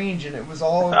his range and it was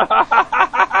all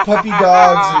puppy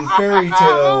dogs and fairy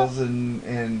tales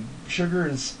and sugar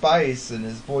and spice and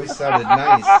his voice sounded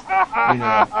nice. You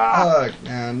know, fuck,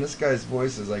 man, this guy's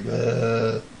voice is like,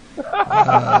 I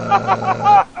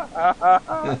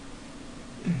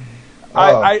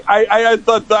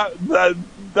thought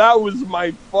that was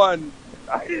my fun.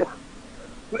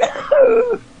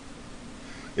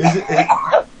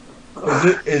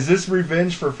 Is this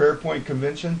revenge for Fairpoint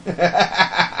Convention?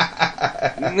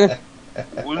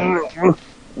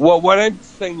 Well, what I'm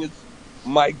saying is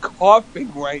my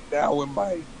coughing right now and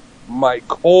my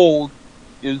cold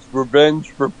is revenge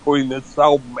for putting this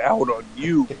album out on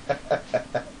you.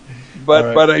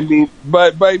 But right. I mean,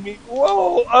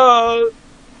 well,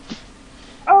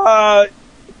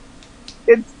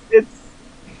 it's.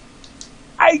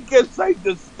 I guess I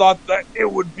just thought that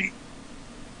it would be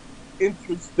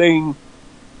interesting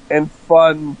and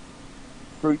fun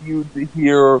for you to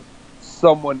hear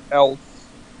someone else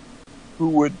who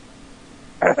would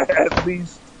at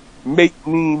least make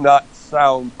me not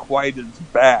sound quite as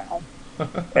bad.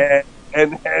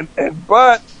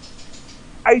 But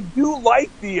I do like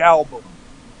the album,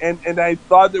 and I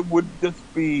thought it would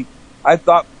just be. I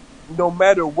thought no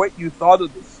matter what you thought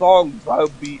of the songs, I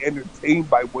would be entertained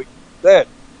by what you said.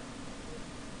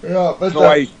 Yeah, but so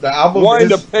the album wanted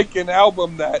to pick an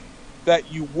album that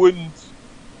you wouldn't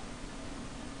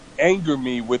anger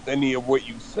me with any of what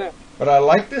you said. But I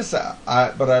like this. But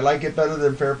I like it better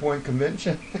than Fairpoint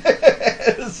Convention.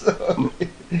 So,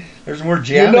 there's more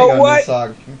jamming on this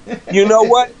song. You know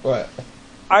what? What?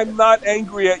 I'm not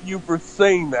angry at you for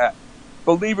saying that.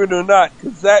 Believe it or not,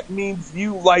 because that means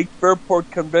you like Fairport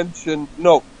Convention.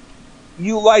 No,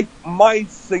 you like my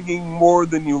singing more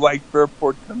than you like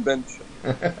Fairport Convention.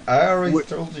 I already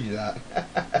told you that.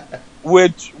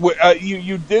 Which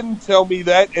you didn't tell me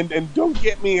that, and don't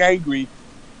get me angry,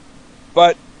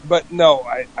 but but no,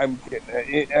 I'm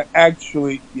kidding.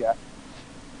 Actually, yeah.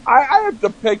 I have to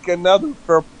pick another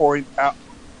Fairport out.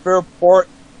 Fairport,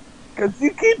 because you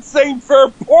keep saying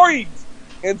Fairport.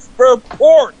 It's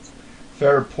Fairport.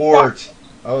 Fairport.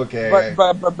 Okay.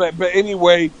 But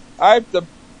anyway, I'll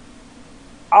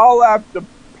have to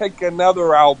pick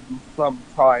another album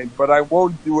sometime, but I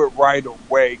won't do it right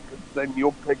away, because then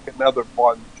you'll pick another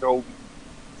Bon Jovi.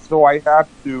 So I have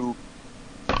to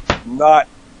not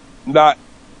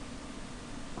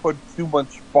put too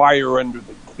much fire under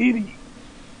the kitty.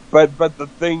 But the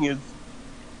thing is,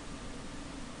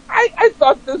 I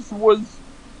thought this was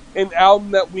an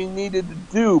album that we needed to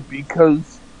do,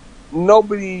 because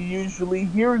nobody usually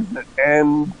hears it,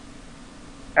 and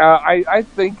I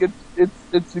think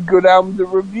it's a good album to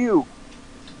review.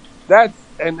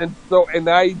 And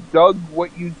I dug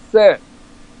what you said.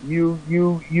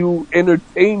 You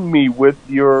entertained me with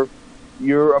your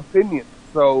opinion.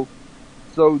 So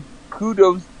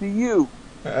kudos to you.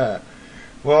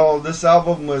 Well, this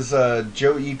album was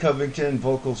Joe E. Covington,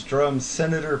 vocals, drums,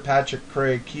 Senator Patrick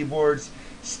Craig, keyboards,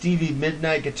 Stevie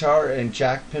Midnight, guitar, and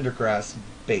Jack Pendergrass,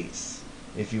 bass,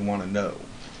 if you want to know.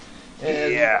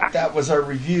 And that was our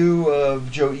review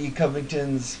of Joe E.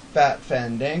 Covington's Fat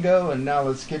Fandango, and now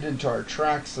let's get into our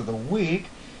tracks of the week.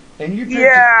 And you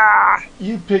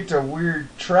picked a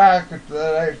weird track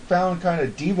that I found kind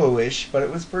of Devo-ish, but it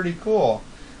was pretty cool.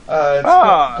 It's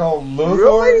called Lothar.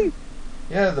 Really?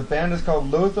 Yeah, the band is called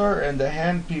Lothar, and the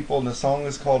Hand People, and the song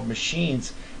is called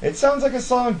Machines. It sounds like a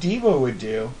song Devo would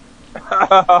do.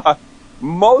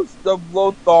 Most of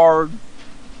Lothar's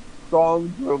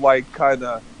songs are like kind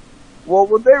of, well,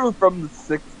 they were from the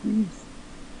 60s,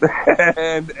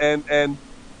 and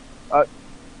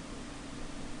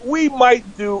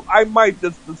I might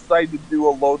just decide to do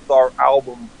a Lothar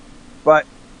album, but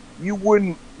you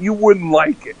wouldn't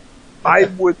like it. I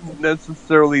wouldn't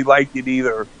necessarily like it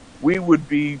either. We would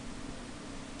be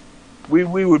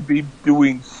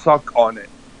doing suck on it.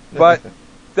 But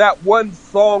that one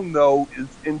song though is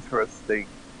interesting.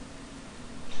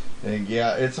 And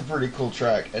yeah, it's a pretty cool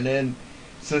track. And then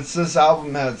since this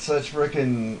album had such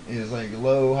frickin' is like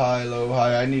low high,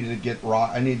 I needed to get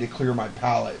raw. I need to clear my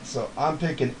palate. So I'm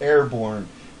picking Airborne.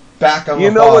 Back on the bottle.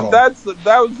 You know what? That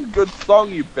was a good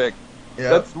song you picked. Yep.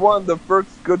 That's one of the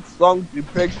first good songs you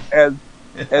picked as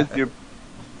your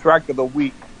track of the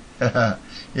week.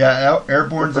 Yeah,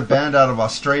 Airborne's a band out of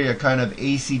Australia, kind of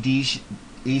AC/DC-ish,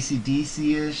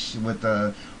 with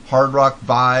a hard rock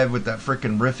vibe, with that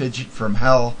frickin' riffage from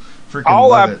hell.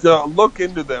 I'll have to look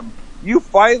into them. You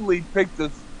finally picked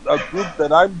a group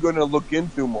that I'm going to look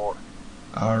into more.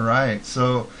 All right.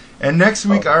 So, and next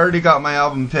week I already got my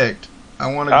album picked.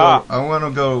 I want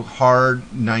to go hard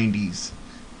 90s.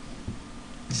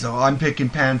 So I'm picking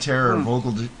Pantera,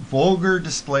 Vulgar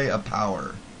Display of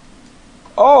Power.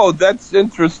 Oh, that's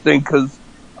interesting, because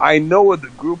I know of the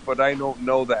group, but I don't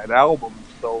know that album.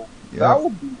 So that will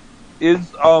be.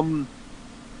 Is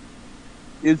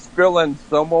Phil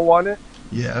Anselmo on it?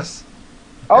 Yes.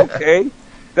 Okay,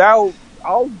 I'll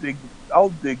dig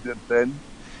it then.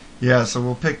 Yeah, so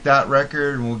we'll pick that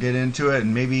record and we'll get into it,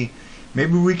 and maybe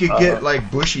we could get like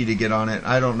Bushy to get on it.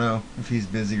 I don't know if he's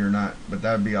busy or not, but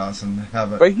that'd be awesome to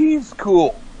have it. But he's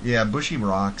cool. Yeah, Bushy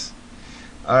rocks.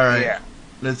 All right. Yeah.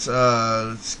 Let's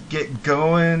get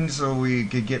going so we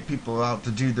could get people out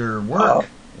to do their work,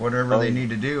 whatever they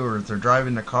need to do, or if they're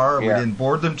driving the car, we didn't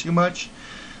bore them too much.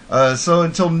 So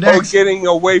until next, getting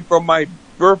away from my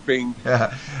burping.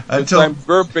 Yeah, until I'm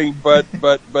burping, but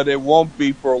it won't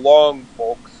be for long,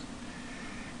 folks.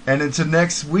 And until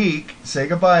next week, say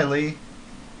goodbye, Lee.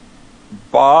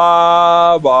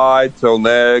 Bye till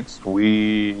next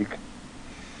week.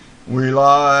 We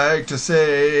like to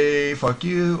say fuck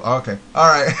you. Okay. All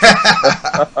right.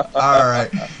 All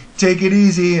right. Take it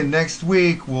easy, and next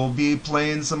week we'll be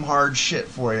playing some hard shit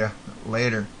for you.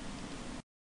 Later.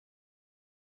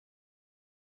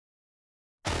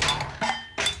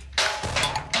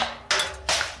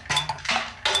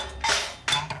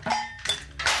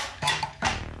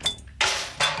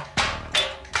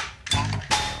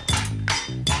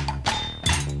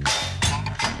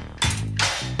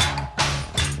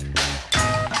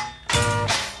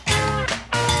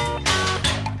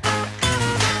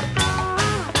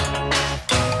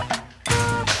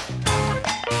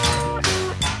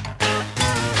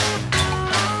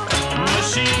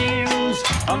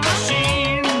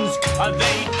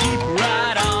 They keep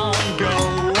right on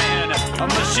going.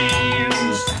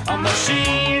 Machines,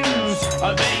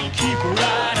 they keep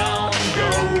right on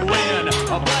going.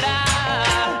 But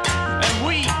I am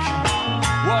weak.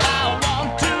 What I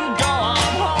want to go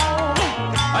on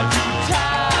home. I'm too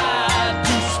tired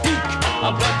to speak.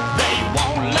 But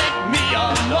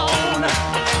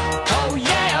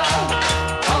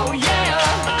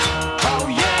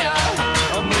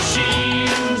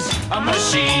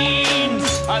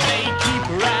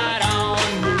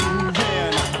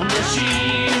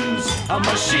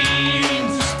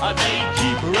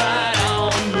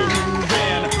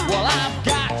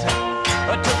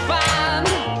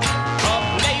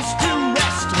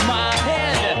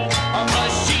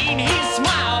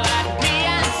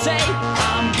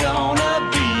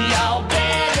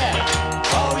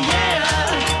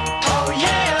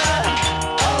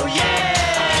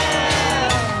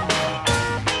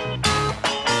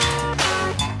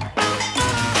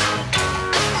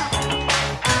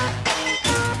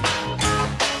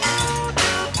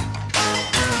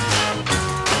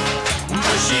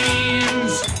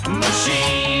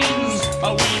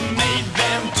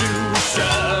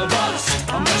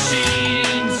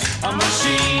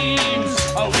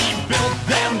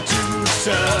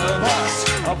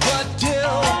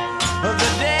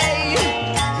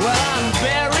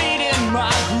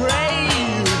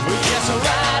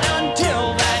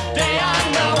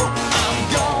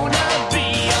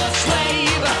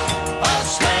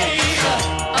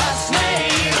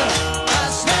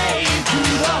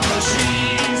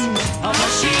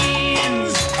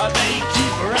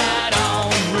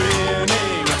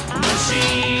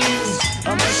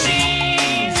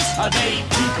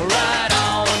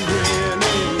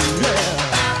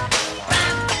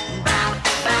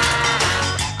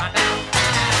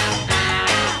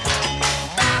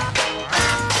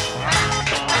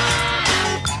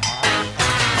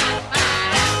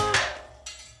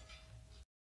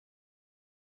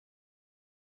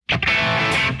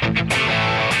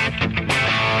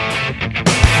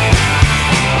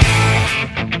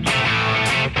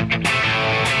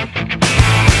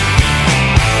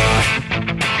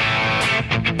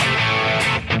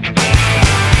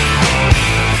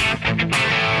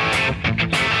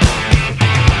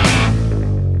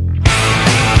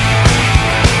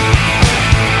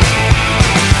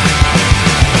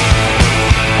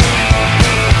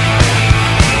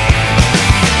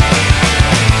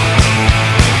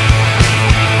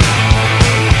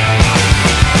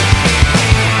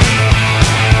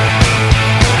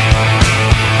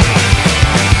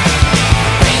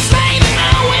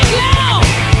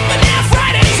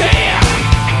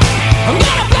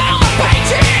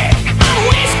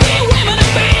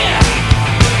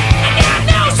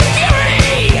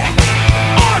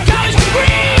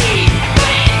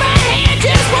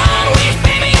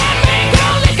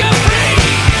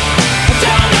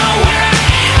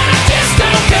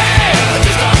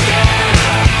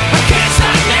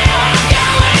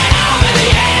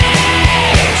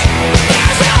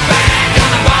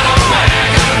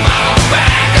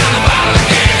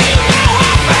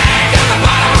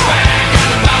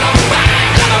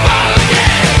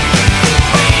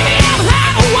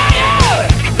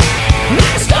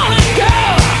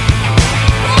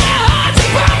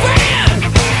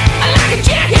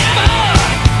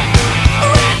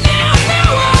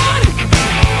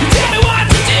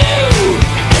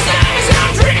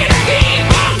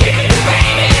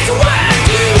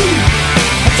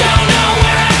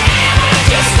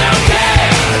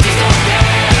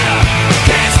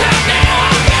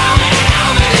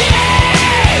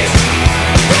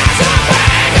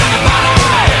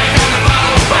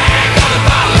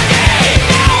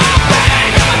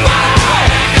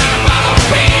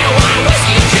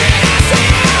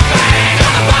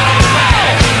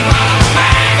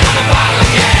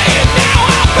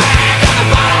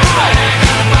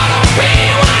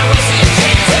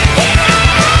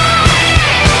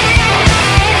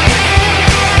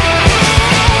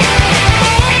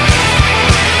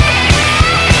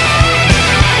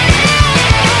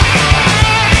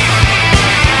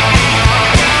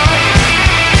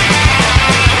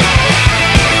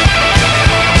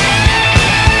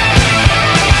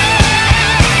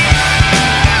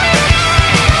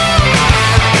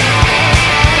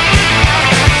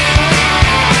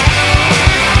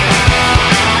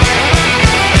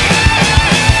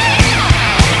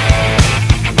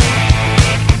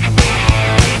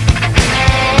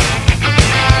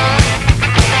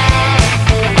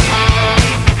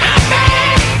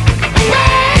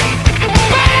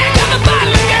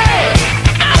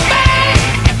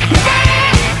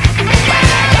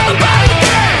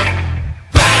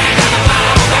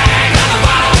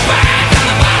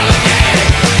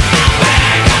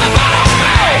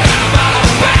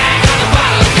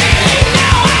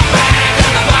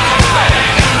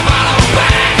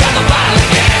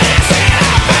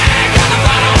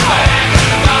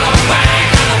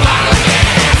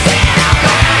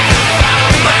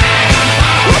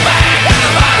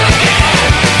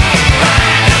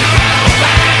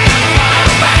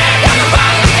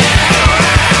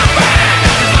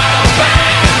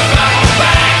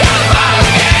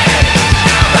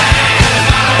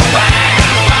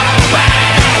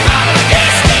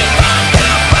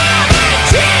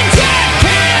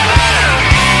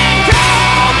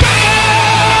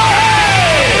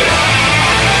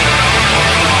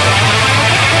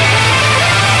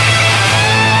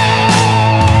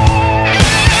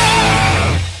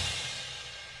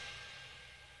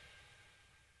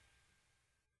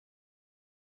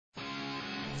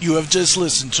You have just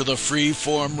listened to the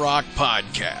Freeform Rock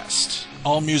Podcast.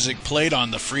 All music played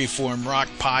on the Freeform Rock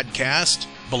Podcast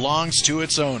belongs to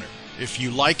its owner. If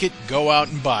you like it, go out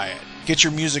and buy it. Get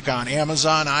your music on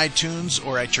Amazon, iTunes,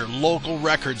 or at your local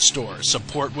record store.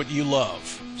 Support what you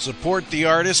love. Support the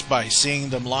artist by seeing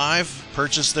them live.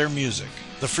 Purchase their music.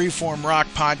 The Freeform Rock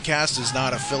Podcast is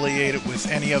not affiliated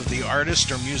with any of the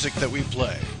artists or music that we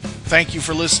play. Thank you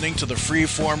for listening to the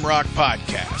Freeform Rock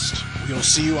Podcast. We'll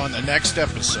see you on the next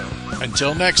episode.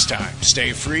 Until next time,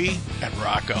 stay free and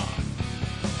rock on.